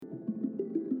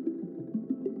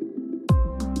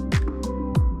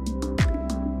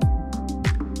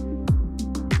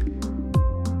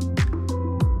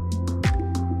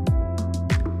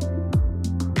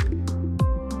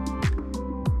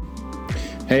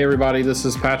Hey everybody, this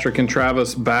is Patrick and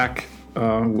Travis back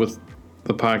with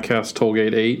the podcast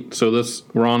Tollgate 8. So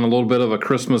we're on a little bit of a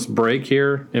Christmas break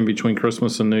here in between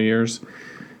Christmas and New Year's.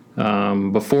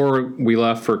 Before we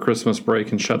left for Christmas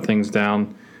break and shut things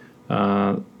down,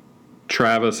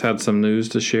 Travis had some news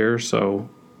to share. So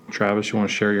Travis, you want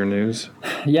to share your news?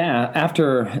 Yeah,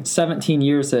 after 17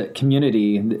 years at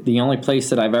Community, the only place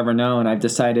that I've ever known, I've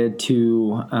decided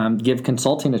to give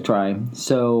consulting a try.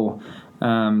 So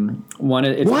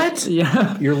what?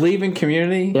 Yeah. You're leaving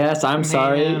Community? Yes, I'm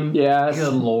sorry. Yes.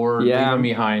 Good Lord. Yeah. Leaving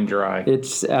me high and dry.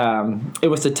 It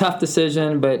was a tough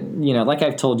decision, but like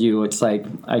I've told you, it's like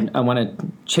I want to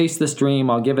chase this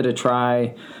dream. I'll give it a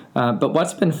try. But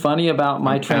what's been funny about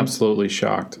my absolutely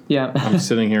shocked. Yeah. I'm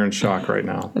sitting here in shock right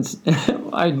now.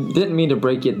 I didn't mean to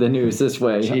break the news this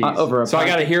way over a So I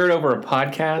got to hear it over a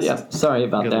podcast? Yeah, sorry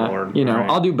about Good that. Lord. Right. Right.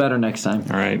 I'll do better next time.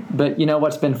 All right. But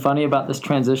what's been funny about this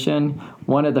transition?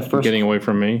 One of the first getting away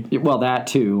from me? Well, that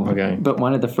too. Okay. But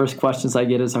one of the first questions I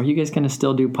get is, are you guys going to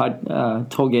still do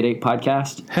Tollgate 8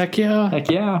 podcast? Heck yeah. Heck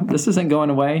yeah. This isn't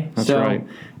going away. That's right.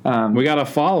 We got a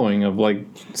following of like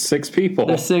 6 people.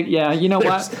 There's 6, yeah, you know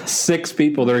There's what? 6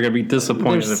 people that are going to be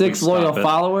disappointed. There's 6 loyal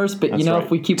followers, but That's right. if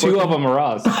we keep 2 of them are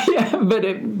us. Yeah, but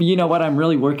you know what? I'm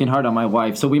really working hard on my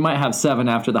wife, so we might have 7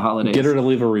 after the holidays. Get her to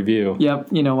leave a review. Yep.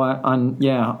 You know what? On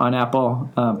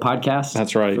Apple Podcasts.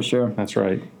 That's right. For sure. That's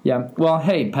right. Yeah. Well,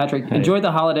 hey, Patrick, enjoy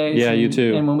the holidays. Yeah, you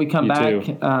too. And when we come back,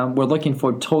 too. We're looking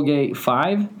for Tollgate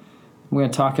 5. We're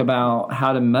going to talk about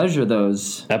how to measure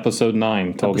those. Episode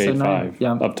 9, Tollgate 5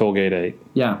 yeah. of Tollgate 8.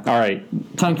 Yeah. All right.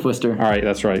 Tongue twister. All right,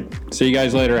 that's right. See you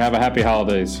guys later. Have a happy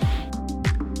holidays.